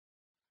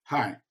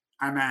Hi,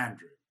 I'm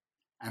Andrew,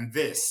 and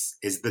this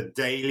is the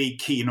Daily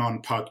Keen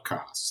On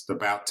podcast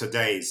about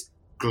today's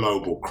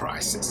global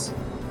crisis.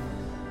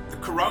 The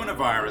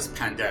coronavirus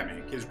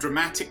pandemic is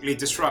dramatically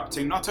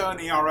disrupting not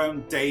only our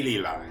own daily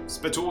lives,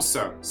 but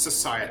also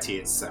society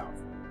itself.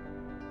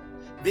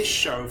 This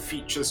show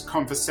features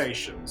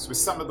conversations with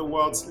some of the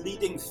world's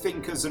leading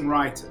thinkers and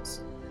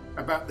writers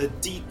about the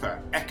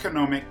deeper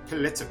economic,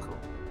 political,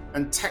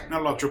 and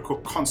technological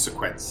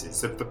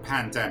consequences of the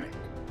pandemic.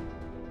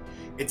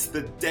 It's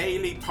the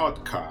daily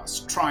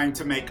podcast trying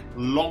to make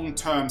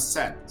long-term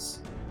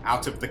sense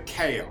out of the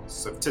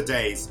chaos of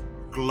today's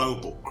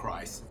global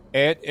crisis.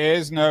 It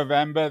is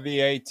November the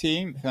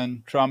 18th,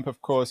 and Trump,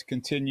 of course,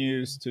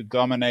 continues to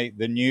dominate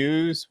the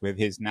news with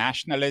his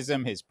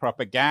nationalism, his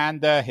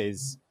propaganda,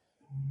 his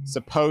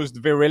supposed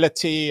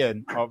virility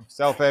and of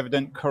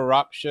self-evident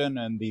corruption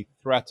and the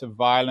threat of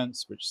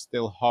violence which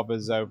still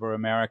hovers over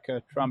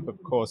America. Trump,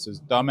 of course, has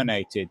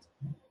dominated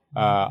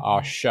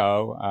our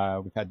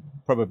show. We've had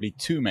probably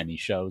too many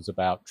shows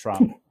about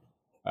Trump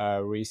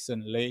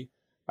recently.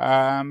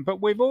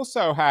 But we've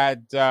also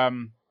had,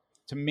 to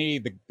me,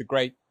 the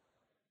great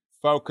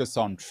focus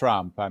on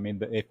Trump. I mean,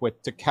 if we're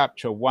to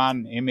capture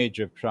one image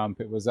of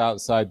Trump, it was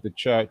outside the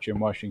church in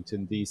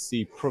Washington,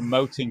 D.C.,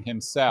 promoting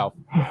himself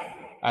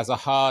as a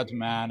hard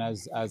man,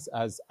 as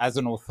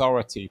an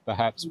authority,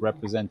 perhaps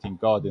representing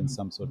God in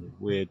some sort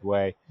of weird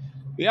way.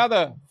 The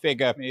other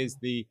figure is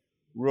the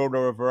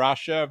ruler of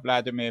Russia,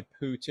 Vladimir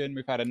Putin.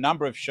 We've had a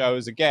number of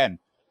shows, again,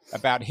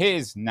 about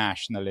his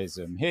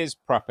nationalism, his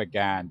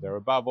propaganda,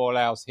 above all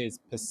else, his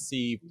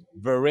perceived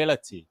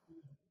virility.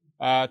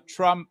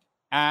 Trump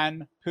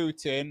and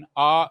Putin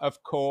are,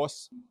 of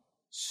course,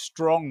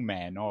 strong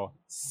men, or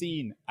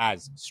seen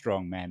as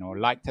strong men, or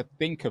like to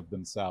think of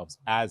themselves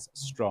as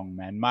strong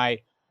men. My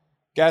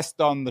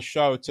guest on the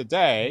show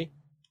today,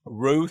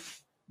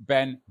 Ruth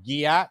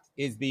Ben-Ghiat,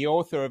 is the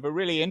author of a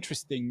really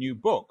interesting new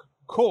book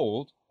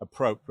called,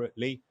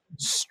 appropriately,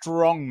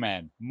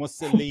 Strongmen,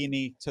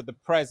 Mussolini to the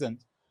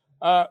Present.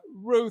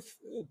 Ruth,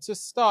 to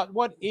start,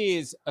 what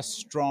is a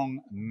strong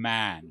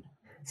man?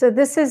 So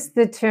this is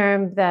the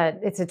term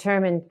it's a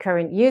term in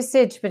current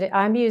usage, but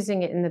I'm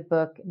using it in the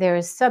book. They're a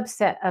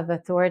subset of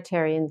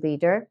authoritarian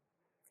leader.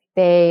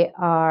 They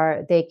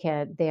are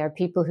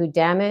people who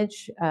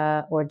damage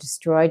or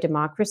destroy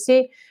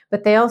democracy,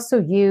 but they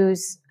also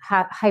use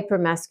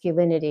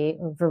hypermasculinity,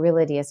 or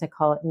virility, as I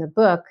call it in the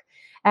book,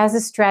 as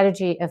a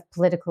strategy of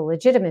political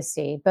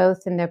legitimacy,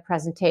 both in their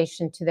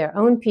presentation to their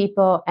own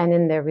people and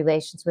in their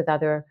relations with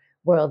other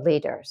world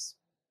leaders.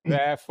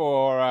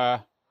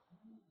 Therefore,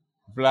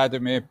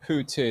 Vladimir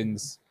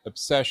Putin's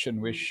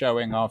obsession with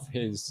showing off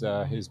his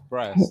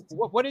breast.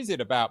 What is it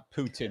about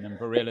Putin and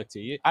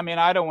virility? I mean,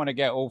 I don't want to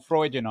get all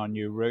Freudian on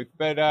you, Ruth,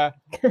 but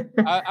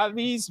are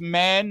these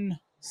men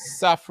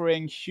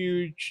suffering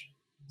huge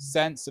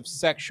sense of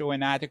sexual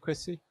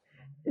inadequacy?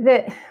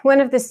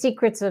 One of the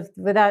secrets of,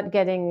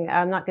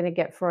 I'm not going to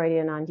get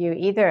Freudian on you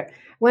either.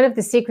 One of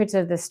the secrets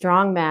of the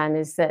strong man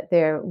is that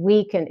they're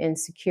weak and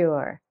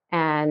insecure,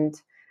 and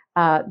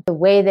the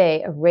way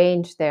they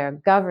arrange their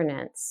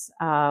governance,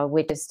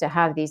 which is to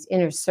have these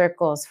inner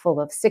circles full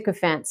of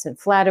sycophants and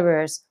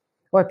flatterers,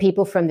 or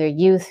people from their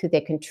youth who they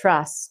can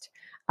trust,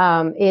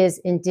 is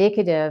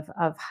indicative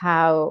of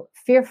how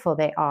fearful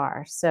they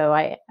are. So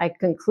I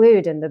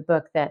conclude in the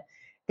book that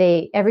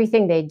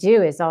everything they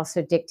do is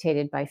also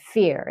dictated by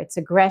fear. It's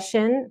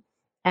aggression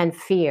and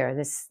fear,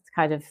 this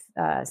kind of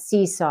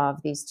seesaw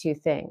of these two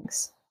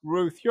things.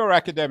 Ruth, your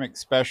academic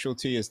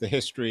specialty is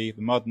the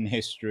modern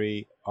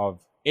history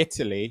of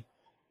Italy.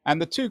 And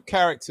the two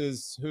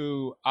characters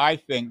who I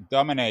think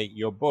dominate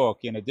your book,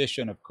 in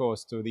addition, of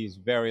course, to these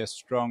various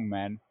strong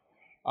men,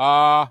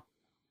 are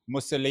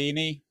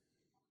Mussolini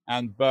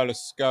and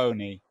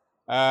Berlusconi.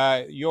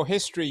 Your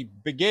history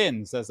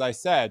begins, as I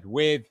said,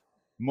 with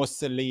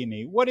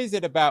Mussolini. What is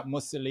it about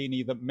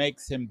Mussolini that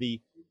makes him the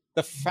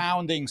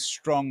founding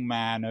strong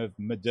man of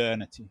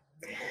modernity?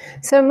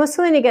 So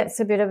Mussolini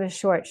gets a bit of a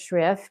short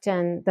shrift,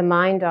 and the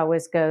mind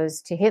always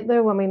goes to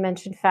Hitler when we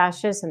mention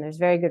fascists, and there's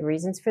very good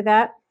reasons for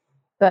that.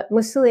 But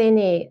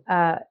Mussolini,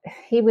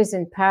 he was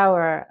in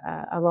power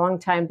a long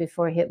time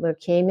before Hitler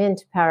came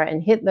into power,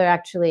 and Hitler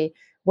actually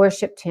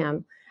worshipped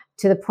him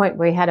to the point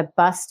where he had a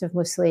bust of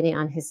Mussolini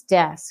on his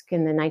desk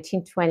in the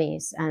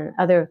 1920s, and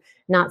other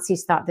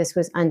Nazis thought this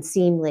was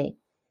unseemly.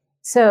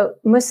 So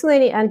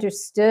Mussolini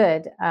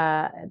understood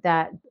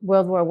that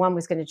World War I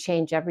was going to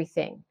change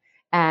everything.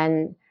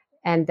 And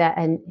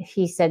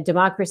he said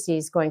democracy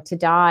is going to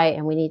die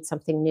and we need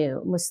something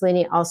new.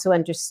 Mussolini also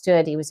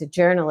understood, he was a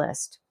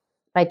journalist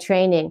by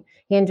training.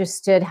 He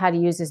understood how to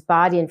use his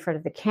body in front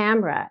of the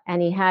camera,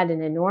 and he had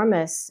an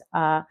enormous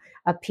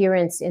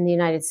appearance in the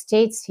United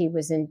States. He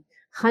was in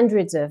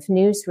hundreds of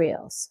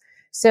newsreels.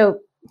 So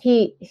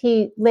he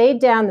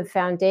laid down the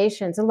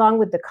foundations, along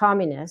with the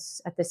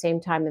communists at the same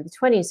time in the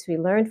 20s, who we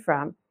learned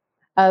from,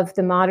 of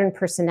the modern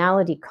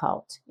personality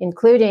cult,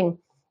 including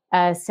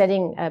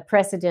setting a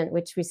precedent,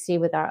 which we see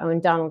with our own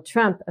Donald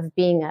Trump, of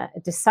being a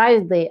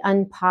decidedly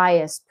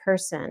unpious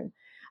person,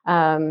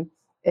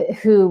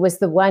 who was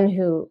the one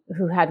who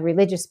had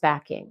religious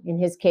backing. In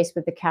his case,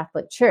 with the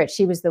Catholic Church,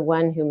 she was the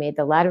one who made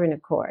the Lateran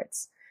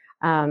Accords.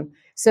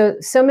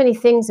 So many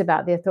things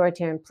about the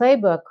authoritarian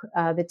playbook.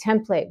 The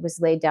template was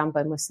laid down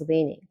by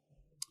Mussolini.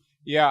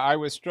 Yeah, I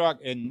was struck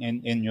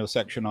in your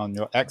section, on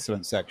your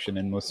excellent section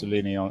in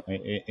Mussolini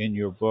in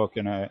your book,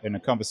 in a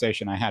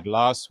conversation I had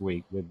last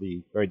week with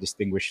the very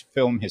distinguished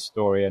film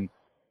historian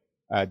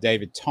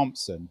David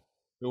Thompson,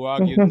 who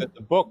argued that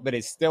the book that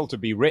is still to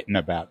be written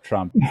about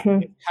Trump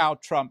is how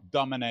Trump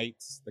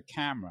dominates the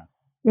camera.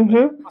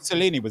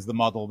 Mussolini was the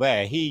model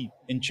there. He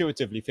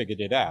intuitively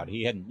figured it out.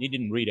 He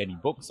didn't read any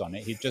books on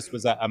it. He just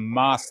was a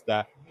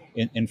master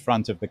in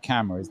front of the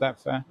camera. Is that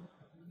fair?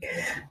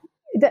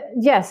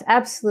 Yes,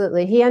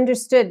 absolutely. He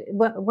understood.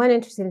 One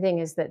interesting thing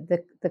is that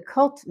the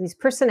cult, these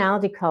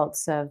personality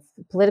cults of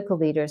political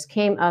leaders,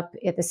 came up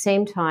at the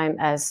same time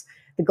as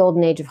the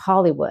golden age of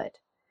Hollywood.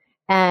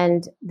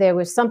 And there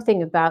was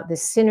something about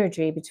this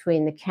synergy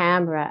between the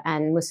camera,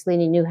 and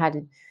Mussolini knew how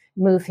to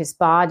move his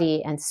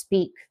body and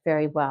speak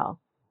very well.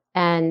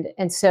 And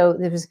so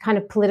there was a kind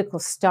of political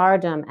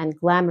stardom and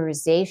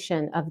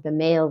glamorization of the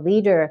male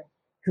leader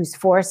who's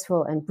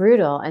forceful and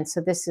brutal. And so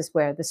this is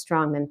where the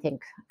strongman thing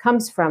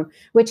comes from,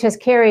 which has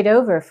carried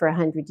over for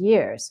 100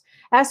 years.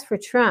 As for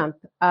Trump,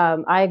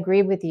 I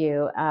agree with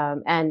you.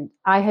 And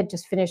I had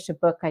just finished a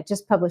book. I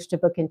just published a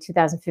book in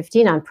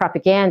 2015 on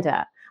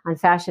propaganda, on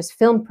fascist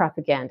film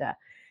propaganda.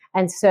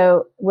 And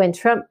so when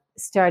Trump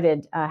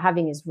started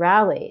having his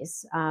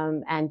rallies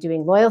and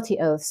doing loyalty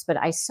oaths, but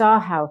I saw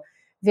how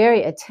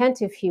very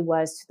attentive he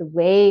was to the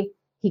way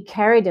he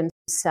carried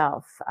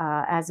himself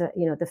as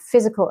the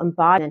physical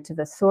embodiment of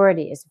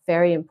authority is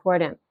very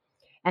important.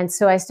 And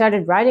so I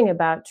started writing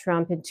about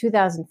Trump in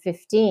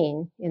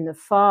 2015 in the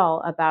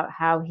fall, about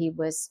how he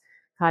was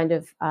kind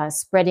of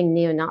spreading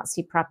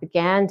neo-Nazi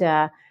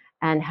propaganda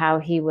and how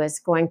he was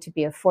going to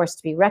be a force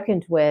to be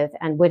reckoned with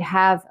and would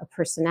have a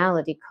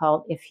personality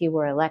cult if he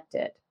were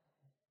elected.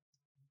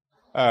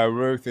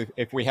 Ruth,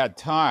 if we had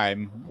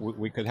time,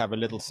 we could have a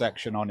little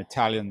section on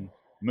Italian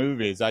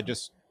movies. I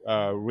just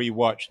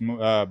rewatched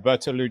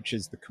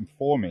Bertolucci's The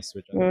Conformist,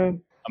 which is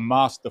a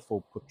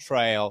masterful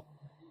portrayal,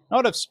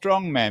 not of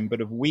strong men,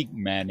 but of weak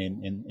men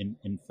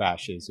in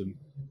fascism.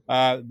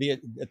 The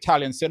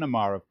Italian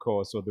cinema, of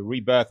course, or the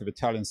rebirth of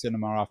Italian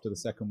cinema after the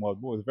Second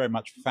World War, was very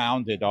much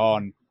founded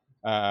on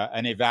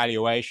an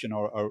evaluation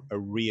or a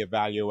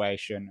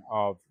re-evaluation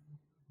of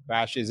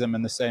fascism,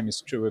 and the same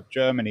is true of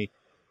Germany.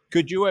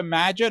 Could you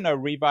imagine a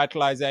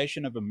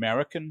revitalization of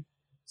American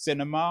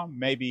cinema,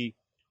 maybe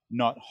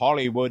not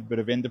Hollywood, but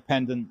of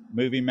independent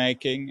movie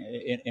making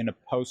in a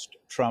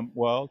post-Trump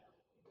world?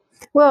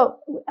 Well,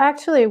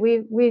 actually,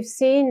 we've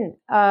seen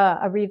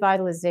a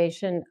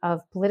revitalization of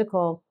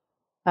political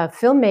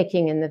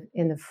filmmaking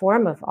in the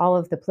form of all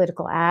of the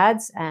political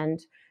ads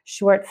and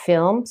short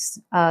films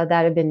that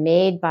have been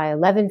made by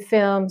 11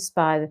 Films,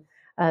 by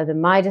the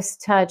Midas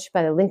Touch,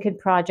 by the Lincoln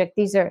Project.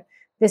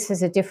 This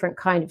is a different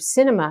kind of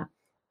cinema,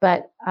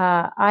 but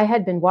I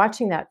had been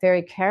watching that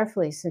very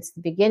carefully since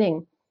the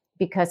beginning,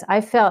 because I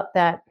felt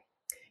that,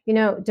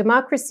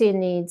 democracy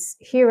needs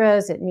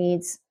heroes. It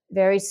needs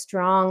very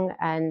strong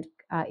and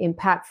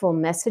impactful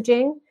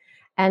messaging.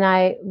 And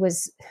I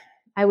was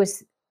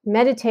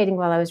meditating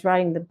while I was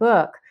writing the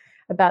book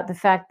about the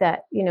fact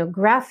that,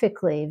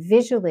 graphically,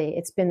 visually,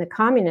 it's been the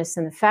communists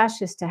and the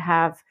fascists to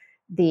have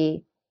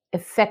the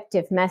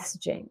effective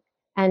messaging.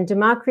 And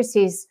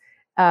democracy's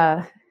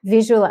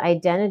visual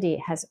identity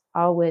has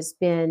always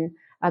been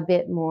a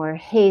bit more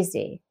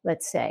hazy,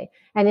 let's say.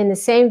 And in the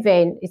same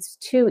vein, it's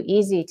too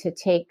easy to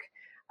take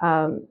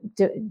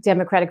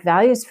democratic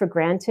values for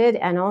granted.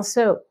 And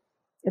also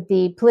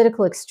the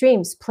political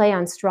extremes play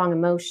on strong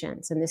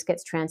emotions, and this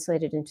gets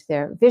translated into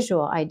their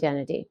visual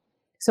identity.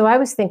 So I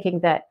was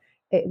thinking that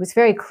it was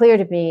very clear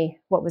to me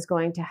what was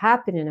going to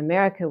happen in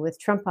America with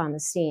Trump on the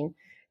scene,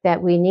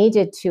 that we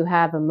needed to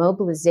have a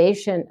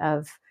mobilization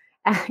of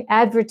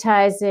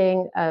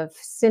advertising, of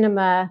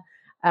cinema,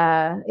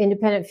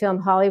 independent film,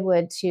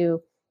 Hollywood,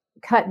 to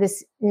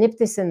nip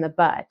this in the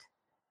bud.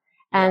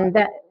 And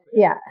that,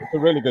 yeah. It's a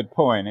really good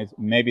point.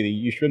 Maybe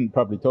you shouldn't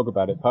probably talk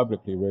about it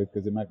publicly, Ruth,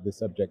 because it might be the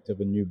subject of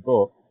a new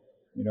book.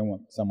 You don't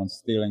want someone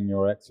stealing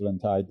your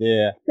excellent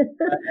idea.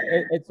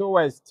 It's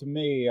always, to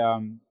me,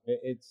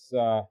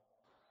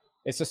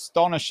 it's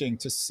astonishing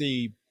to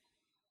see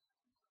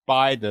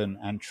Biden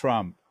and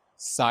Trump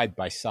side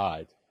by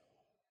side.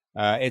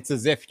 It's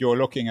as if you're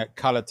looking at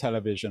color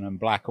television and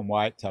black and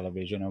white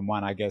television, and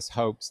one, I guess,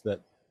 hopes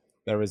that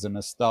there is a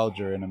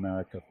nostalgia in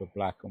America for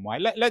black and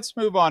white. Let's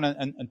move on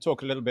and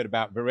talk a little bit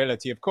about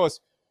virility. Of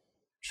course,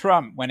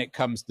 Trump, when it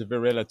comes to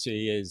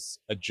virility, is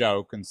a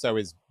joke, and so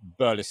is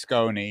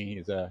Berlusconi.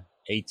 He's a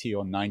 80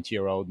 or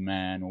 90-year-old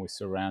man, always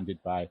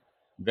surrounded by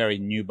very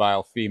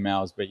nubile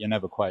females, but you're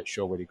never quite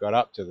sure what he got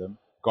up to them,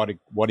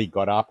 what he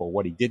got up or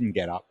what he didn't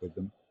get up with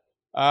them.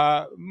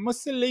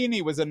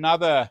 Mussolini was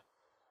another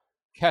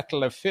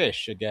kettle of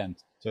fish, again,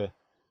 to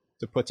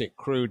put it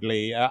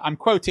crudely. I'm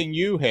quoting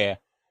you here.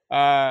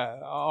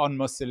 on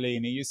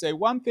Mussolini. You say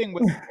one thing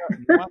was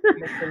certain: once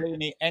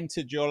Mussolini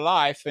entered your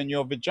life and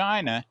your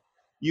vagina,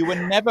 you were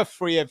never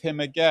free of him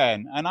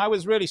again. And I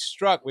was really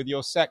struck with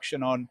your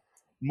section on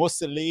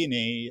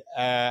Mussolini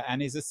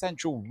and his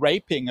essential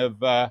raping of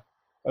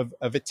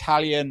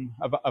Italian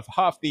of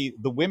half the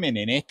women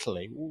in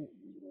Italy.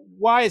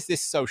 Why is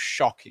this so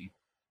shocking?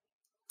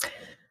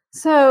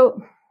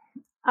 So,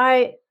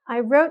 I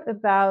wrote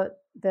about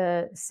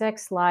the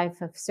sex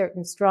life of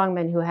certain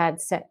strongmen who had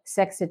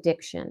sex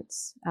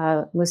addictions,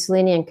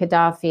 Mussolini and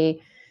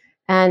Gaddafi,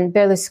 and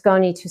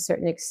Berlusconi to a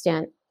certain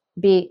extent,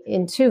 be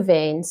in two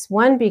veins.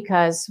 One,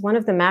 because one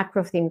of the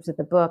macro themes of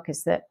the book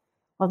is that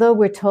although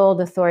we're told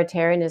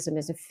authoritarianism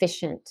is an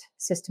efficient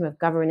system of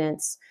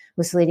governance,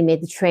 Mussolini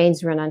made the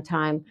trains run on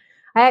time,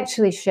 I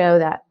actually show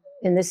that,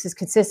 and this is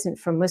consistent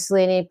from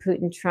Mussolini,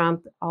 Putin,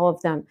 Trump, all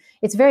of them,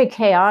 it's very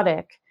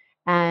chaotic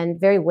and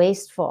very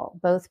wasteful,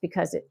 both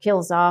because it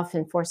kills off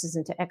and forces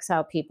into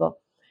exile people.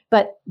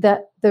 But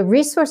the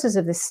resources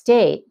of the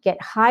state get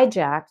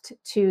hijacked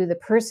to the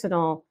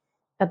personal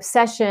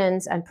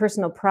obsessions and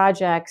personal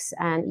projects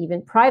and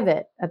even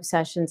private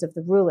obsessions of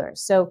the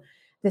rulers. So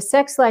the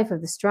sex life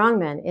of the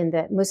strongmen, in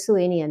that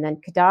Mussolini and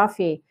then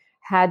Gaddafi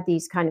had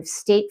these kind of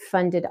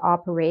state-funded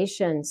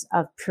operations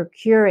of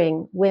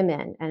procuring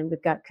women. And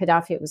we've got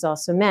Gaddafi, it was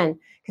also men.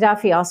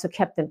 Gaddafi also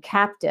kept them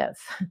captive.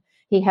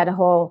 He had a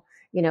whole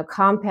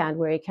compound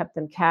where he kept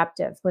them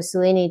captive.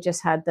 Mussolini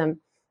just had them,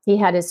 he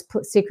had his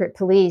secret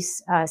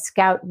police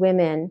scout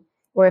women,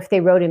 or if they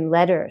wrote him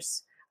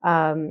letters,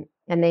 and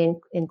they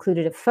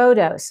included a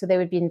photo. So they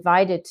would be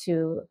invited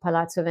to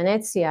Palazzo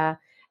Venezia,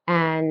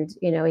 and,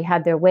 he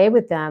had their way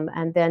with them,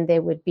 and then they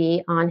would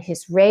be on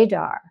his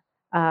radar.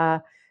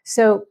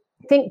 So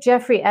think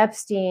Jeffrey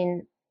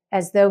Epstein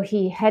as though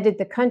he headed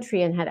the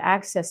country and had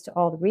access to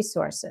all the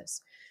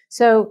resources.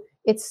 So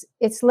it's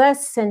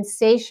less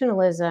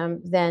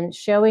sensationalism than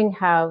showing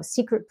how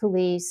secret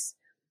police,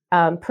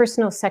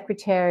 personal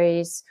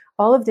secretaries,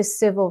 all of this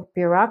civil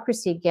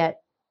bureaucracy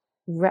get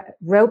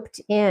roped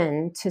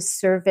in to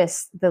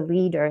service the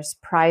leader's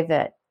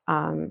private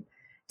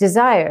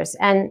desires.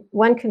 And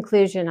one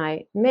conclusion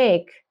I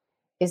make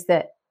is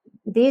that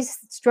these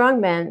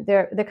strongmen,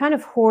 they're kind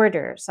of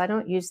hoarders. I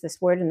don't use this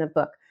word in the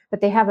book,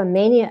 but they have a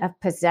mania of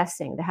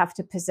possessing. They have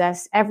to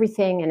possess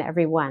everything and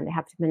everyone. They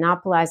have to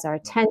monopolize our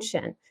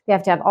attention. They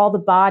have to have all the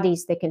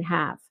bodies they can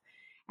have.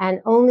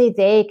 And only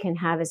they can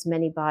have as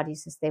many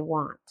bodies as they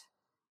want.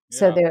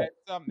 So they're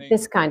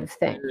this kind of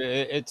thing.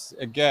 It's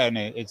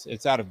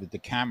out of the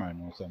Decameron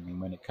or something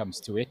when it comes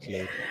to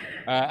Italy.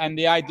 And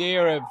the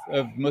idea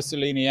of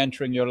Mussolini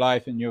entering your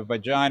life and your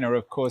vagina,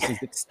 of course,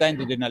 is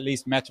extended in at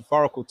least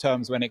metaphorical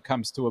terms when it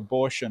comes to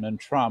abortion and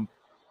Trump,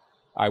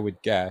 I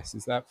would guess.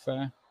 Is that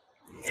fair?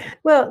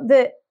 Well,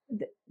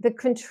 the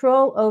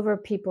control over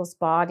people's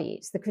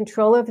bodies, the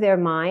control of their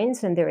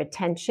minds and their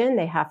attention,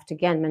 they have to,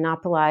 again,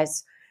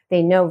 monopolize.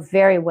 They know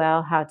very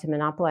well how to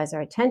monopolize our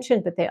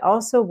attention, but they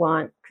also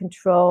want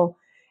control,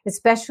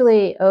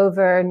 especially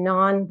over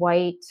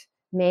non-white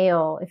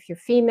male. If you're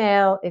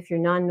female, if you're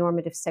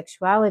non-normative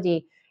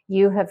sexuality,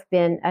 you have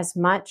been as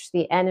much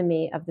the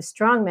enemy of the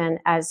strongmen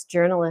as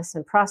journalists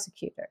and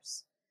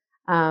prosecutors,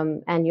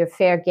 and you're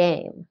fair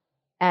game.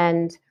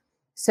 And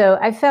so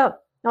I felt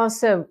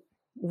also,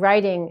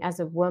 writing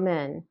as a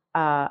woman,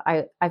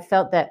 I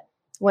felt that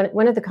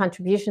one of the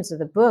contributions of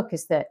the book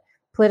is that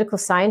political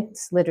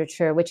science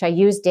literature, which I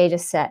use data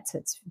sets,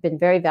 it's been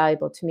very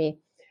valuable to me,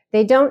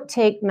 they don't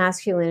take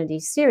masculinity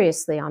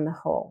seriously on the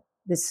whole.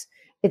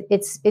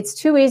 It's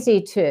too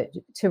easy to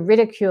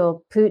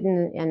ridicule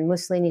Putin and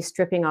Mussolini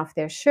stripping off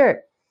their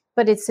shirt,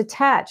 but it's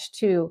attached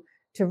to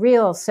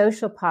real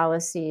social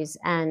policies,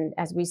 and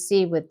as we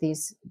see with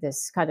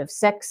this kind of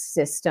sex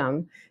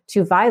system,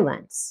 to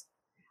violence.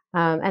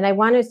 And I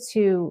wanted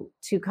to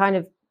kind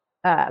of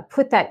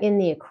put that in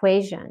the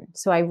equation.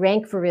 So I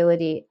rank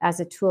virility as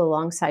a tool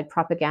alongside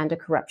propaganda,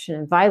 corruption,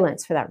 and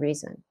violence for that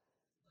reason.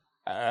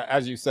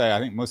 As you say, I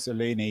think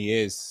Mussolini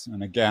is,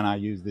 and again, I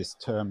use this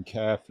term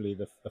carefully,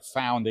 the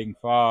founding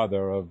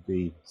father of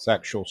the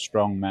sexual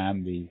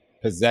strongman, the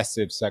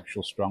possessive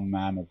sexual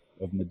strongman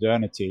of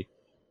modernity.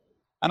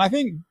 And I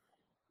think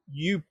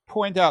you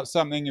point out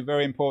something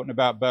very important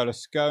about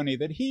Berlusconi,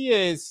 that he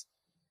is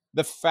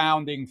the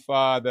founding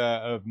father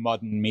of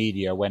modern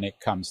media when it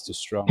comes to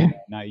strongmen.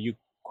 Now, you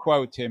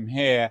quote him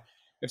here: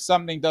 if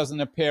something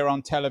doesn't appear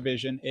on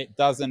television, it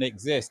doesn't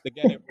exist.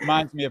 Again, it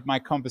reminds me of my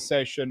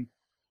conversation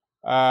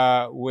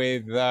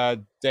with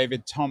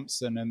David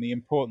Thompson and the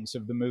importance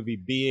of the movie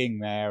Being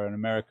There, an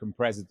American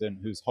president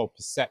whose whole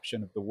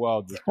perception of the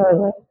world was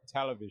on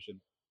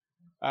television.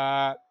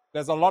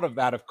 There's a lot of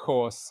that, of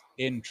course,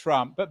 in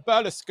Trump, but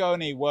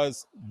Berlusconi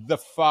was the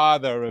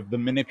father of the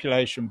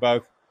manipulation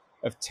both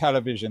of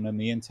television and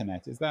the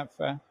internet. Is that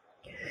fair?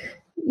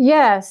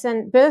 Yes,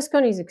 and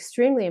Berlusconi is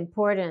extremely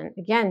important.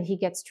 Again, he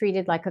gets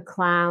treated like a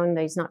clown.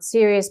 He's not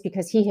serious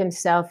because he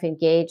himself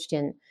engaged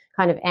in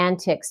kind of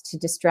antics to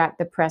distract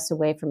the press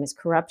away from his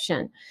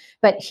corruption.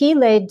 But he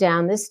laid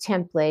down this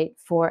template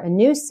for a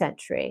new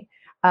century.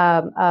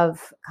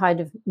 of kind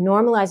of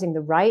normalizing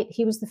the right.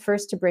 He was the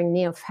first to bring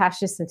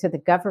neo-fascists into the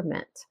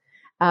government.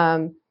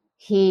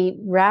 He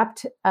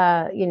wrapped,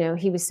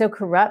 he was so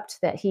corrupt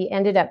that he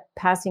ended up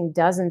passing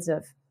dozens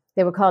of,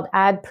 they were called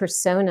ad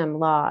personam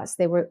laws.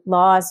 They were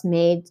laws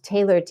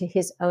tailored to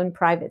his own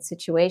private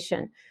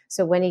situation.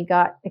 So when he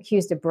got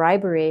accused of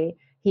bribery,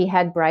 he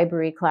had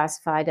bribery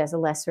classified as a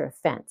lesser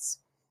offense.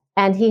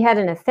 And he had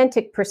an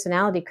authentic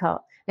personality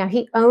cult. Now,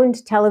 he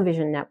owned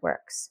television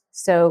networks.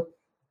 So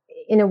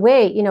in a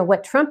way,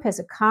 what Trump has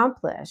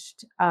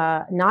accomplished,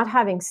 not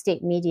having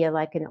state media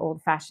like an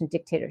old-fashioned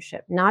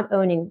dictatorship, not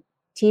owning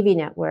TV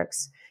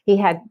networks, he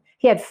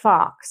had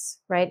Fox,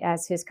 right,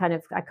 as his kind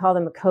of, I call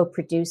them a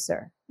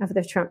co-producer of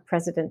the Trump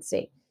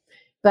presidency.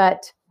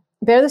 But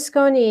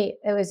Berlusconi,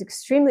 it was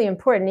extremely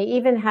important. He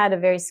even had a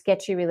very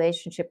sketchy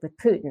relationship with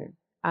Putin.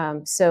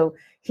 So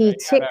he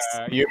ticks.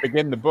 You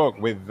begin the book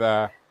with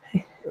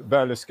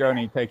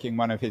Berlusconi taking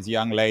one of his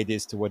young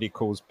ladies to what he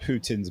calls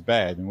Putin's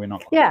bed, and we're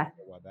not. Yeah,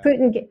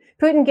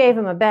 Putin gave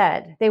him a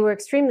bed. They were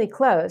extremely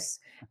close,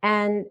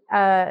 and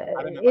I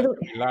don't know if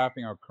I'd be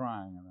laughing or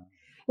crying.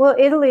 Well,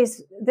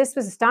 this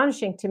was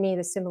astonishing to me,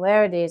 the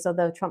similarities,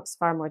 although Trump's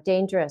far more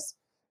dangerous.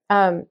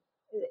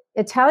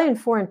 Italian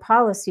foreign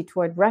policy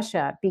toward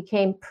Russia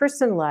became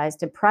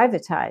personalized and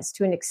privatized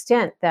to an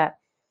extent that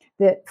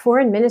the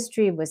foreign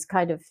ministry was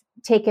kind of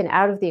taken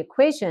out of the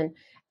equation.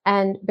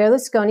 And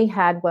Berlusconi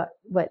had what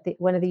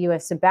one of the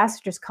US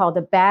ambassadors called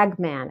a bag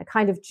man, a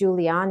kind of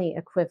Giuliani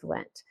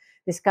equivalent.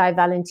 This guy,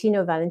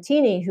 Valentino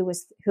Valentini, who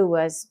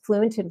was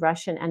fluent in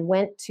Russian and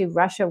went to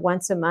Russia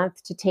once a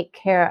month to take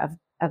care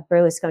of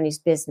Berlusconi's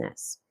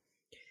business.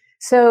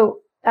 So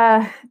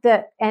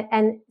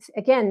and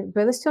again,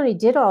 Berlusconi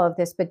did all of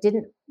this, but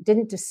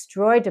didn't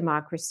destroy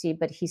democracy,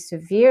 but he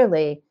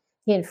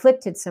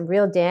inflicted some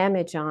real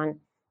damage on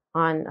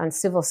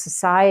civil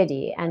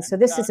society. And so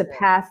this is a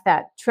path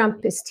that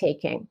Trump is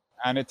taking.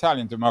 And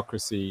Italian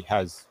democracy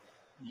has,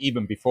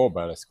 even before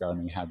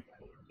Berlusconi, had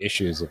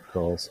issues, of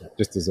course,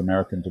 just as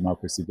American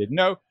democracy did.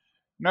 No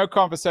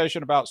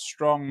conversation about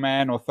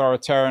strongman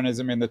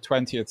authoritarianism in the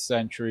 20th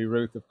century,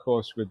 Ruth, of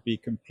course, would be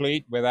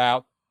complete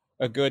without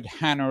a good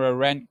Hannah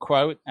Arendt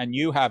quote, and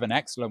you have an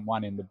excellent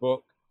one in the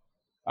book.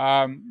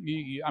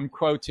 I'm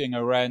quoting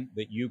Arendt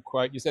that you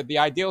quote. You said, the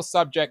ideal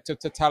subject of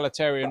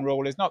totalitarian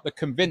rule is not the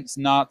convinced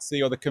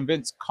Nazi or the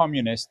convinced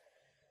communist,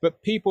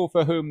 but people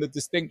for whom the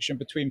distinction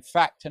between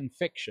fact and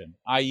fiction,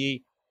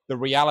 i.e. the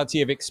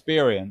reality of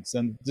experience,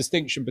 and the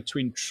distinction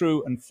between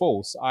true and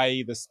false,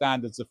 i.e. the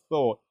standards of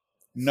thought,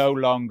 no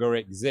longer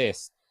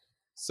exist.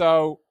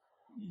 So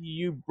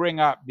you bring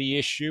up the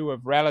issue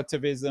of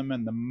relativism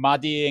and the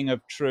muddying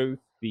of truth,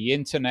 the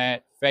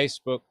internet,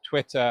 Facebook,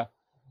 Twitter,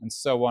 and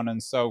so on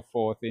and so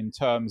forth, in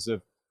terms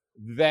of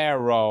their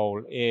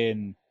role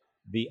in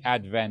the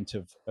advent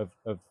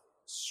of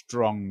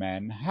strong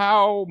men.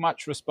 How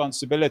much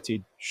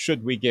responsibility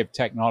should we give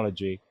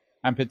technology,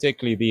 and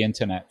particularly the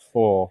internet,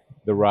 for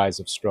the rise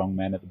of strong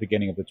men at the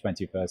beginning of the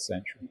 21st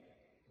century?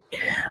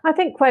 I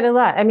think quite a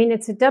lot. I mean,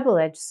 it's a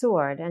double-edged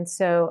sword. And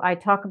so I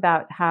talk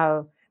about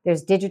how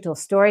there's digital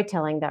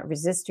storytelling that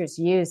resistors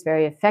use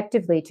very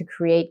effectively to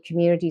create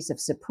communities of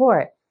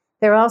support.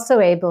 They're also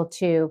able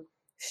to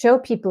show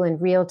people in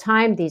real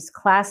time these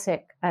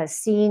classic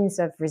scenes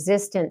of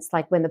resistance,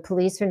 like when the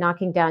police are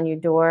knocking down your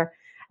door,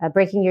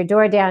 breaking your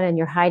door down, and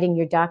you're hiding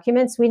your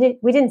documents. We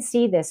didn't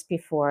see this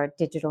before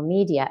digital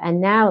media.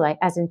 And now, like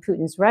as in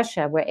Putin's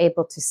Russia, we're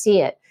able to see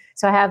it.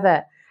 So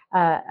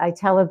I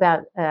tell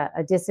about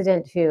a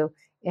dissident who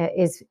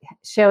is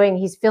showing,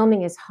 he's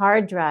filming his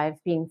hard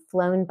drive being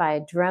flown by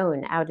a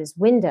drone out his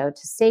window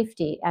to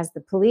safety as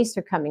the police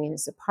are coming in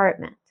his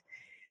apartment.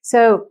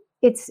 So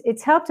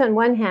it's helped on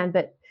one hand,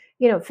 but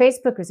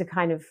Facebook was a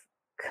kind of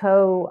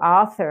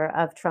co-author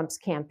of Trump's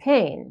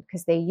campaign,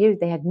 because they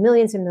had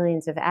millions and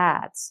millions of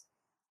ads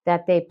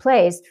that they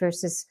placed,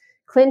 versus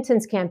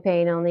Clinton's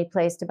campaign only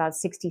placed about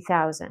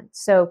 60,000.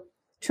 So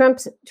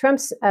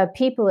Trump's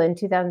people in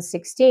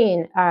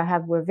 2016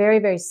 were very,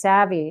 very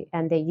savvy,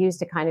 and they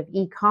used a kind of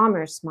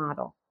e-commerce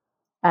model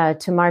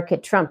to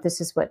market Trump.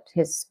 This is what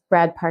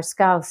Brad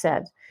Parscale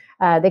said.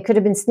 They could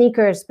have been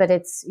sneakers, but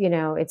it's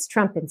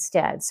Trump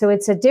instead. So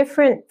it's a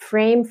different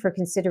frame for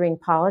considering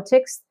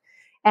politics,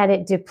 and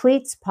it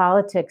depletes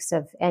politics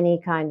of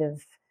any kind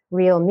of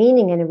real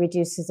meaning, and it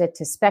reduces it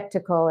to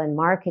spectacle and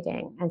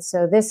marketing. And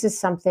so this is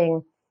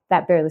something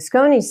that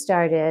Berlusconi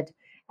started,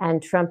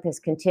 and Trump is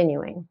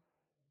continuing.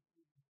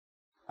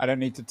 I don't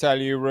need to tell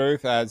you,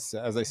 Ruth, as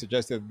I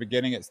suggested at the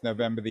beginning, it's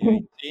November the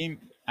 18th,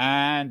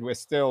 and we're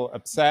still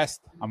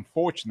obsessed,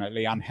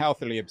 unfortunately,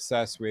 unhealthily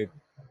obsessed with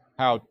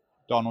how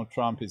Donald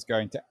Trump is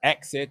going to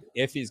exit,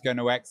 if he's going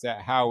to exit,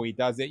 how he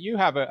does it. You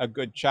have a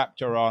good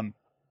chapter on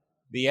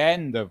the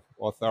end of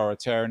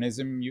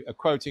authoritarianism.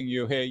 Quoting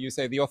you here, you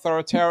say, the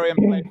authoritarian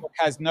playbook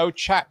has no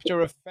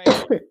chapter of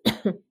failure.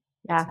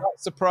 Yeah. It's not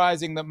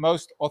surprising that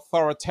most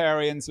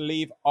authoritarians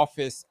leave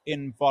office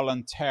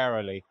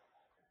involuntarily.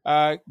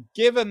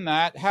 Given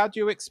that, how do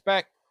you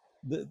expect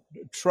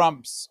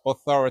Trump's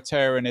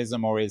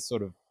authoritarianism, or his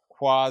sort of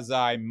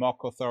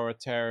quasi-mock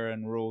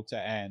authoritarian rule to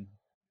end?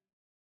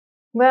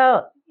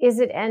 Well, is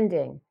it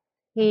ending?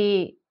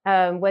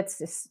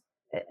 What's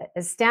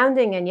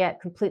astounding and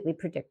yet completely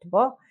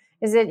predictable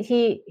is that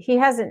he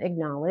hasn't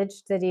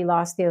acknowledged that he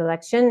lost the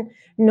election,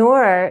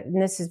 nor,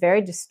 and this is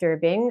very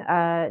disturbing,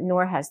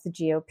 nor has the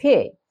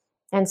GOP.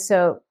 And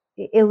so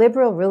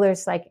illiberal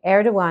rulers like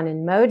Erdogan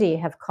and Modi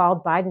have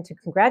called Biden to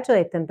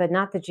congratulate them, but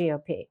not the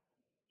GOP.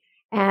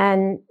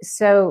 And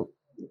so,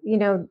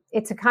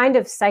 it's a kind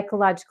of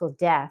psychological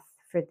death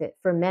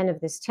for men of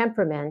this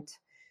temperament.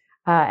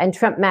 And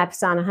Trump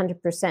maps on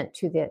 100%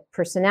 to the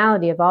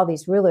personality of all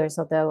these rulers,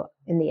 although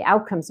in the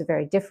outcomes are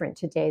very different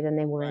today than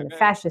they were in the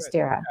fascist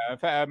era.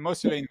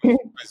 Mussolini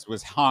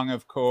was hung,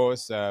 of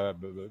course.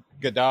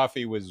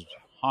 Gaddafi was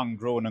hung,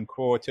 drawn, and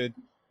quartered.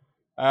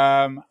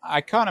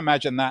 I can't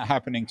imagine that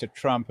happening to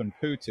Trump and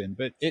Putin,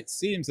 but it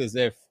seems as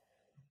if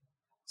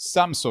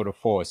some sort of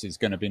force is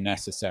going to be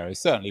necessary,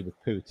 certainly with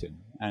Putin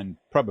and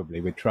probably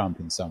with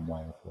Trump in some way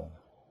or form.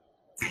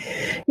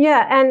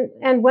 Yeah,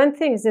 and one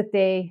thing is that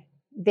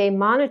they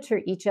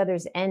monitor each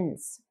other's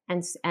ends,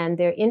 and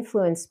they're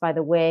influenced by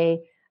the way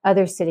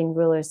other sitting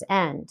rulers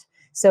end.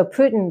 So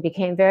Putin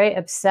became very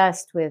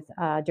obsessed with,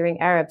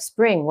 during Arab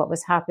Spring, what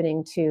was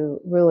happening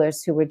to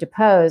rulers who were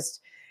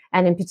deposed.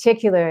 And in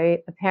particular,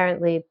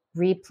 apparently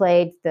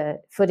replayed the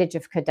footage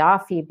of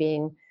Gaddafi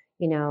being,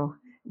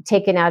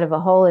 taken out of a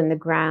hole in the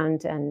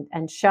ground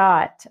and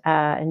shot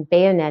and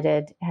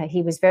bayoneted.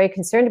 He was very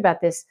concerned about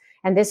this.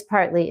 And this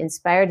partly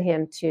inspired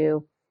him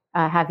to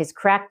have his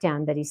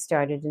crackdown that he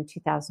started in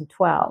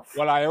 2012.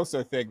 Well, I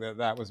also think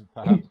that was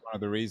perhaps one of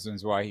the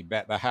reasons why he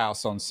bet the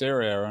house on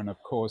Syria and,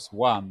 of course,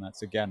 won.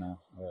 That's, again, a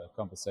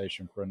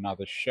conversation for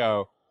another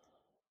show.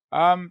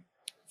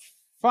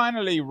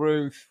 Finally,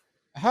 Ruth,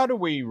 how do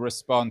we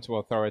respond to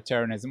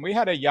authoritarianism? We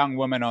had a young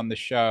woman on the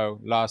show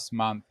last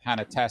month,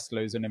 Hannah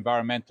Tesla, who's an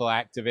environmental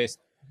activist.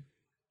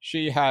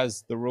 She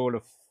has the rule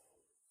of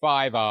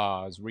 5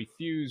 R's: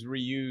 refuse,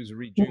 reuse,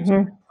 reduce,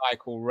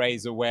 recycle,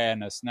 raise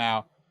awareness.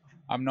 Now,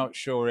 I'm not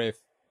sure if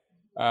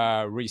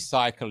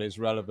recycle is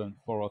relevant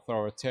for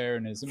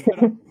authoritarianism,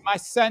 but my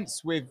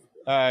sense with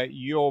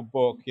your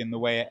book, in the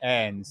way it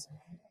ends,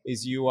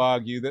 is you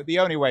argue that the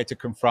only way to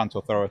confront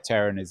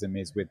authoritarianism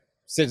is with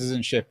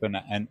citizenship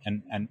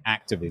and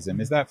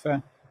activism. Is that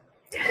fair?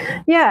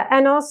 Yeah,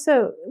 and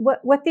also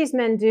what these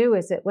men do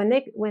is that when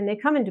they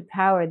come into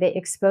power, they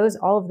expose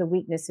all of the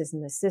weaknesses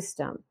in the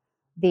system,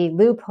 the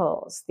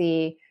loopholes,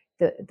 the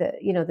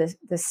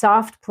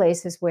soft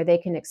places where they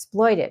can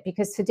exploit it.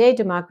 Because today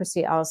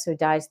democracy also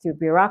dies through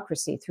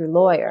bureaucracy, through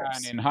lawyers.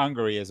 And in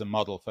Hungary is a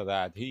model for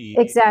that.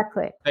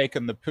 Exactly. He's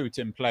taken the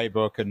Putin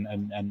playbook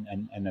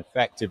and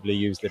effectively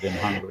used it in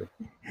Hungary.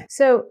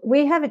 So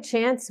we have a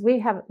chance.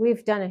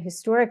 We've done a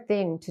historic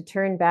thing to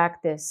turn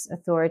back this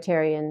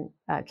authoritarian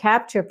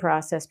capture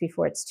process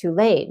before it's too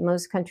late.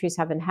 Most countries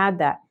haven't had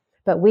that,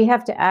 but we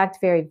have to act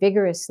very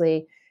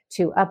vigorously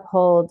to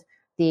uphold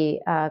the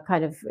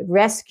kind of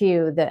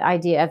rescue the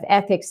idea of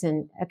ethics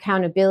and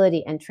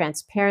accountability and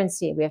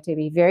transparency. We have to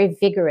be very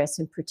vigorous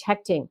in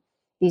protecting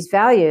these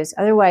values.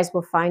 Otherwise,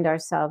 we'll find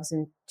ourselves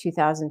in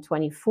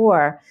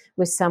 2024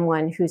 with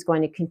someone who's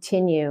going to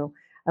continue,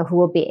 who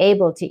will be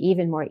able to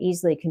even more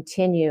easily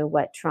continue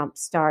what Trump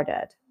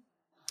started.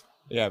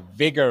 Yeah,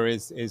 vigor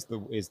is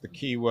the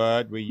key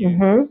word. We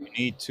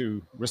need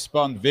to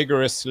respond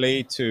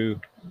vigorously to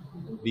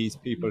these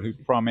people who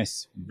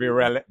promise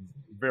virility,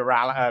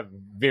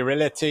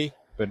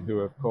 but who,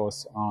 of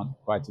course, aren't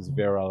quite as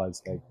virile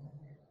as they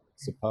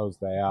suppose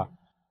they are.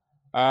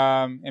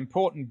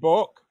 Important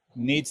book,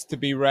 needs to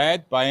be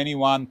read by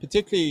anyone,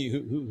 particularly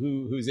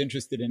who's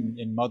interested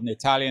in modern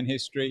Italian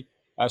history.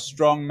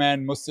 Strong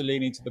Men,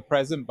 Mussolini to the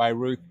Present by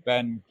Ruth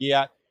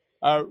Ben-Ghiat.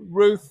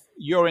 Ruth,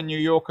 you're in New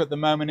York at the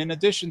moment. In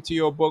addition to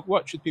your book,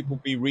 what should people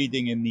be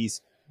reading in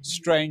these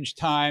strange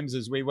times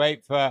as we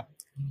wait for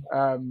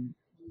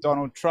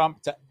Donald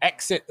Trump to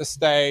exit the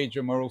stage,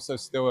 and we're also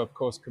still, of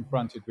course,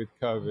 confronted with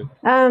COVID?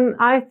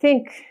 I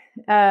think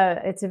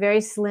it's a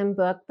very slim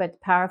book, but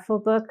powerful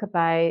book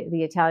by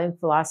the Italian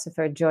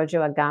philosopher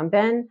Giorgio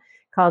Agamben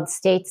called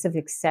States of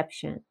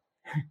Exception,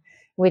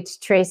 which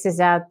traces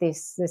out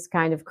this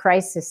kind of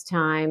crisis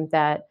time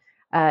that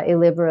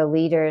illiberal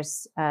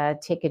leaders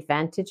take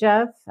advantage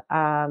of,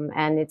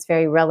 and it's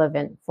very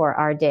relevant for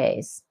our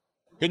days.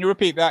 Can you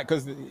repeat that?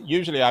 Because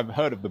usually I've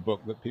heard of the book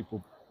that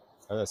people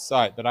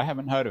cite, but I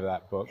haven't heard of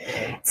that book.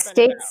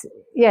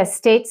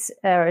 States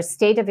or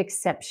State of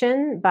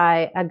Exception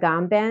by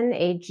Agamben,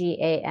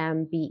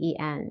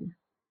 Agamben.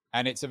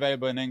 And it's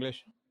available in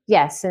English?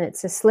 Yes, and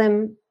it's a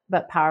slim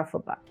but powerful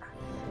book.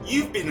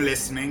 You've been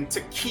listening to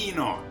Keen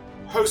On,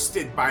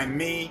 hosted by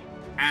me,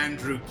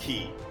 Andrew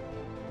Keen.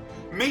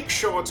 Make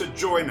sure to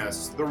join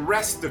us the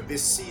rest of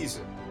this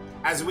season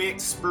as we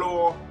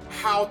explore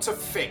how to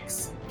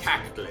fix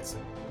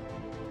capitalism.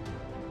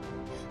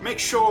 Make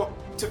sure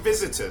to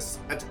visit us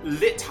at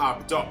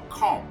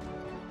lithub.com,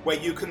 where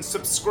you can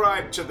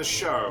subscribe to the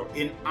show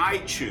in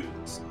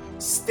iTunes,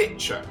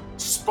 Stitcher,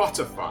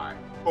 Spotify,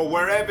 or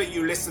wherever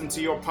you listen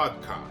to your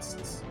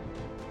podcasts.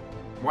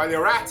 While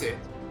you're at it,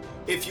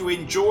 if you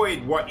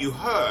enjoyed what you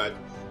heard,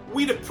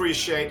 we'd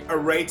appreciate a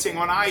rating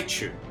on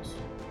iTunes.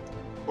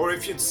 Or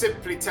if you'd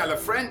simply tell a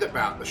friend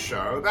about the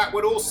show, that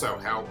would also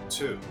help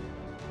too.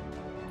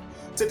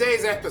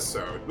 Today's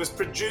episode was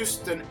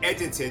produced and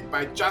edited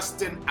by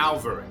Justin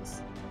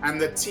Alvarez and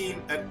the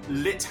team at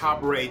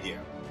LitHub Radio.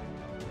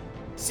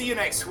 See you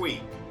next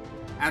week,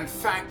 and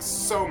thanks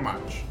so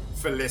much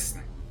for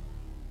listening.